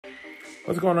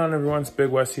What's going on, everyone? It's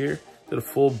Big West here. Did a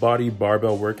full body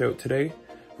barbell workout today.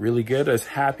 Really good. I was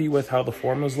happy with how the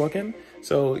form was looking.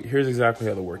 So here's exactly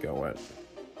how the workout went.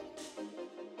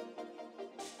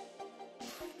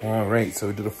 All right, so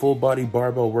we did a full body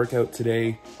barbell workout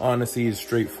today. Honestly, it's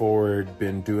straightforward.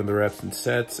 Been doing the reps and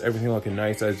sets, everything looking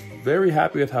nice. I was very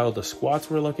happy with how the squats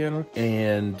were looking,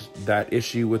 and that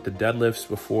issue with the deadlifts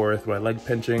before with my leg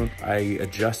pinching, I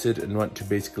adjusted and went to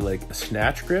basically like a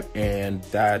snatch grip, and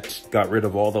that got rid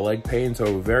of all the leg pain.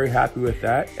 So very happy with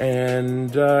that.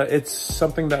 And it's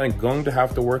something that I'm going to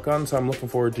have to work on, so I'm looking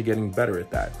forward to getting better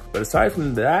at that. But aside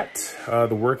from that,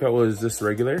 the workout was just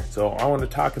regular. So I want to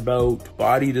talk about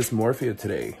body dysmorphia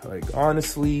today. Like,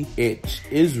 honestly, it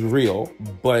is real,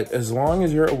 but as long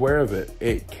as you're aware of it,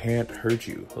 it can't hurt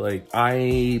you. Like,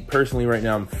 I personally right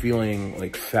now, I'm feeling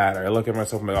like fat. I look at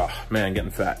myself and I'm like, oh man, I'm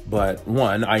getting fat. But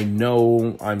one, I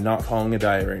know I'm not following a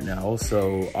diet right now,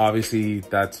 so obviously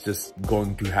that's just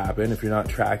going to happen. If you're not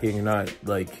tracking, you're not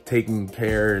like taking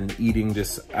care and eating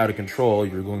just out of control,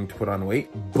 you're going to put on weight.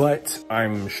 But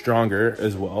I'm stronger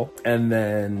as well. And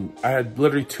then I had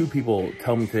literally 2 people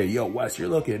tell me today, yo, Wes, you're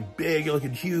looking big, you're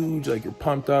looking huge, like you're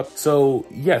pumped up. So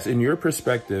yes, in your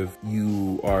perspective,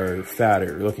 you are fatter,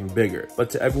 you're looking bigger, but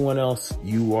to everyone else,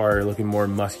 you are looking more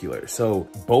muscular. So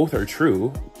both are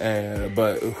true,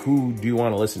 but who do you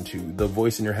want to listen to? The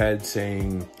voice in your head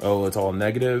saying, oh, it's all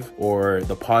negative, or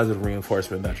the positive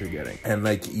reinforcement that you're getting? And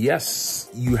like, yes,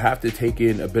 you have to take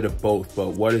in a bit of both, but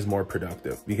what is more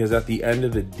productive? Because at the end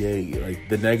of the day, like,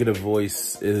 the negative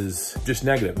voice is just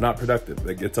negative, not productive.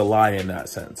 Like, it's a lie in that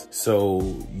sense. So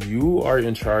you are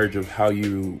in charge of how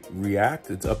you react.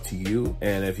 It's up to you.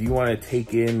 And if you want to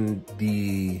take in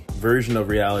the version of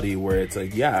reality where it's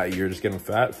like, yeah, you're just getting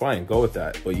fat, fine, go with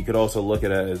that. But you could also look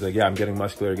at it as like, yeah, I'm getting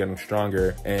muscular, getting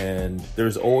stronger. And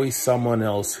there's always someone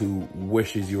else who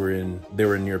wishes they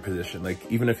were in your position. Like,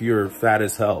 even if you're fat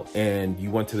as hell and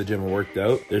you went to the gym and worked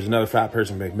out, there's another fat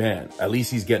person like, man, at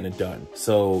least he's getting it done.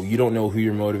 So you don't know who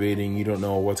you're motivating. You don't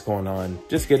know what's going on.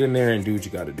 Just get in there and do what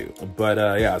you got to do. But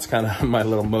yeah, it's kind of my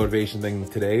little motivation thing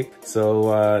today.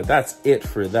 So that's it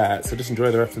for that. So just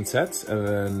enjoy the reps and sets, and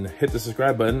then hit the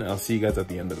subscribe button. I'll see you guys at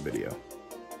the end of the video.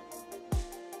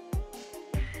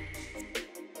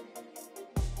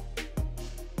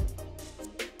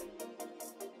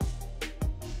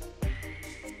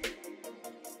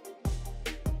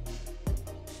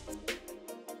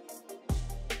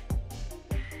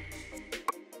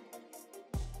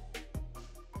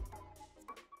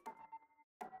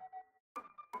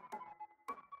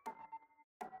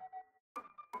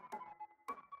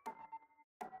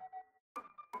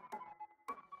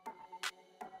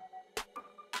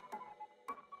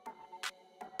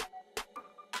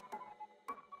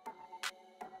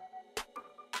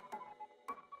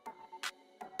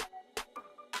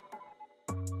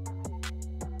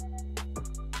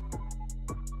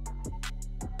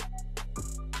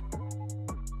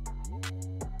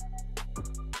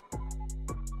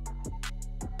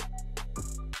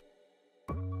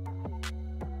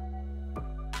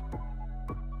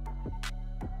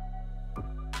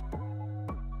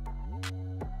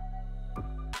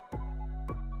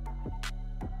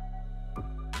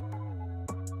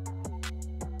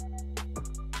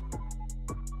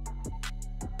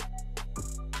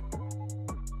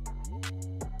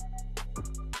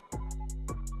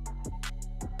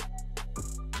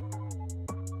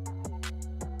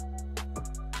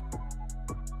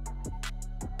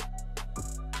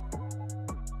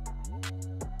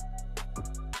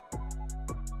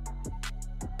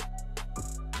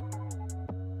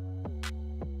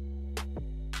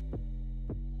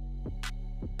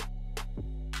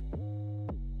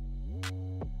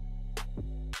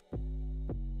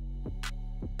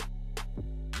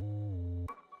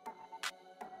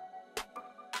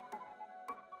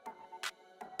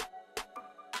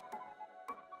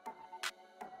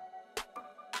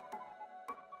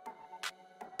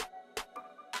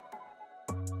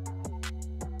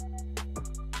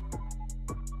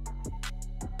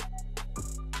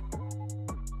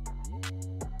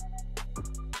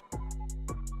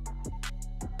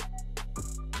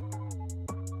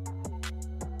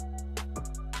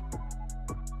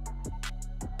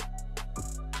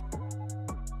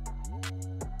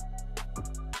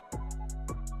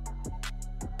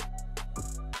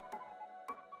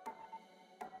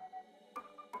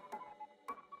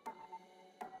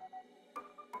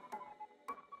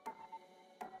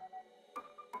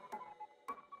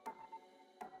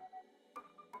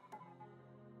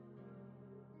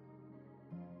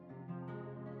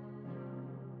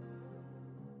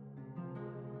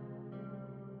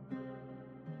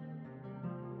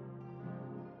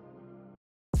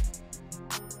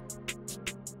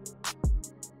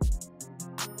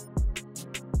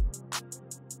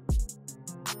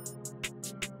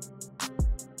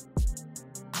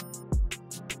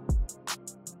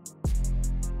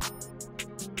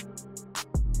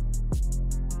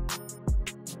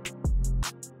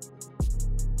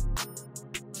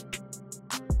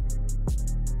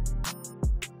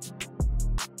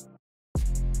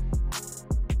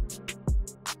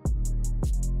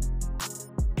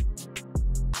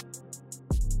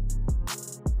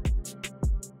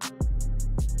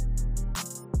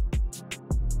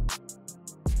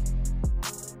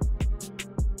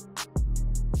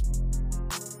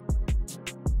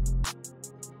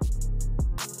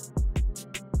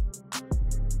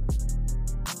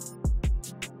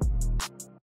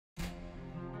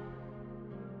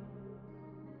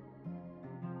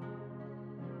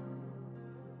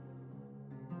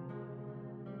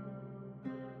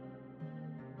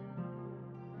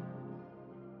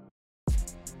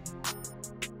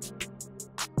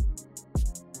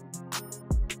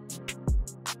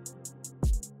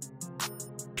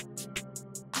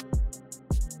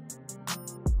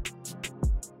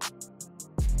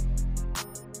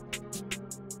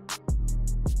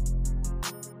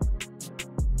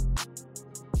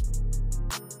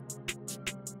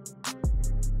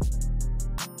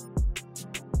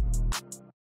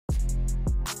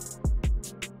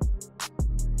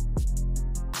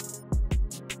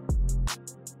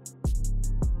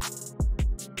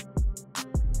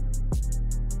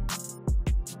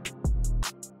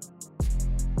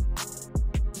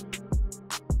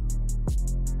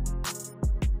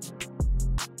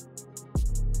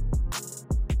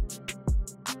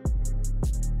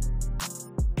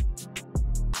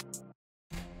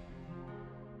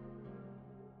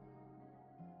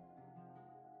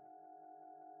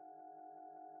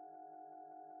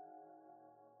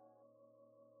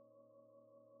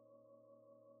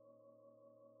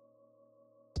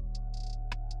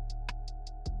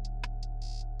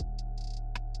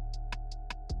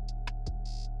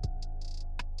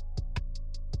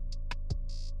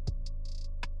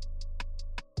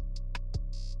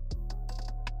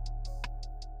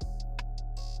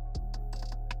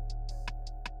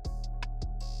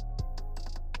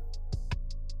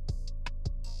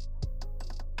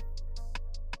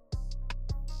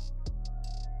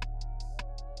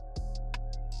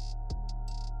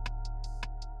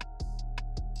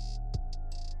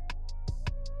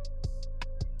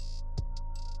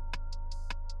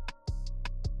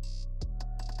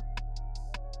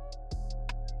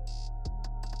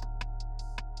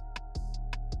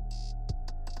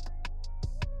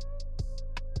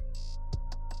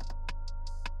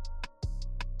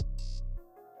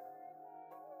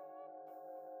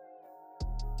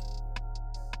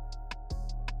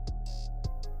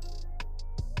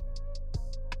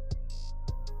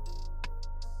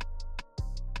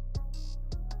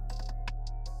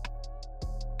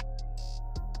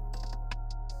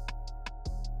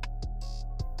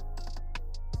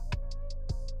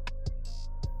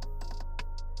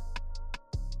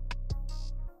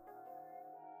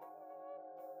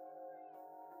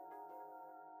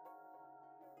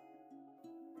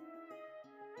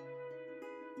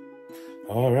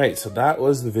 All right, so that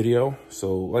was the video.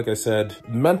 So like I said,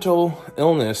 mental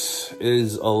illness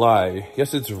is a lie.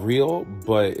 Yes, it's real,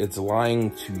 but it's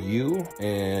lying to you,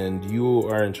 and you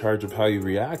are in charge of how you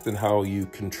react and how you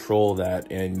control that,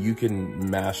 and you can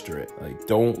master it. Like,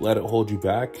 don't let it hold you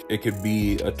back. It could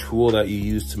be a tool that you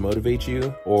use to motivate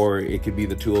you, or it could be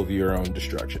the tool of your own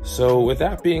destruction. So with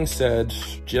that being said,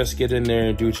 just get in there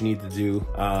and do what you need to do.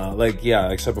 Like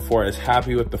I said before, I was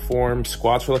happy with the form.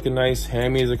 Squats were looking nice.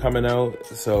 Hammies are coming out.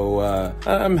 So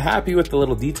I'm happy with the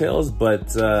little details,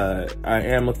 but I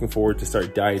am looking forward to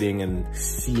start dieting and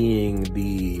seeing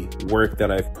the work that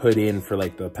I've put in for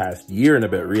like the past year and a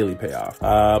bit really pay off.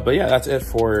 But yeah, that's it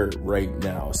for right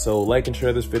now. So like and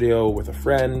share this video with a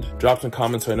friend. Drop some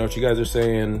comments so I know what you guys are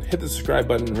saying. Hit the subscribe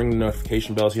button, ring the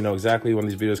notification bell so you know exactly when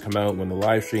these videos come out, when the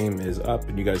live stream is up,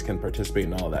 and you guys can participate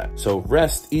in all of that. So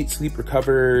rest, eat, sleep,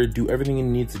 recover, do everything you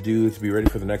need to do to be ready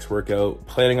for the next workout.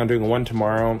 Planning on doing one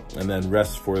tomorrow and then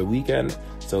rest for the weekend.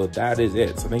 So that is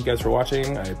it. So thank you guys for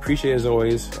watching. I appreciate it as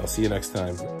always. I'll see you next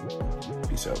time.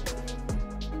 Peace out.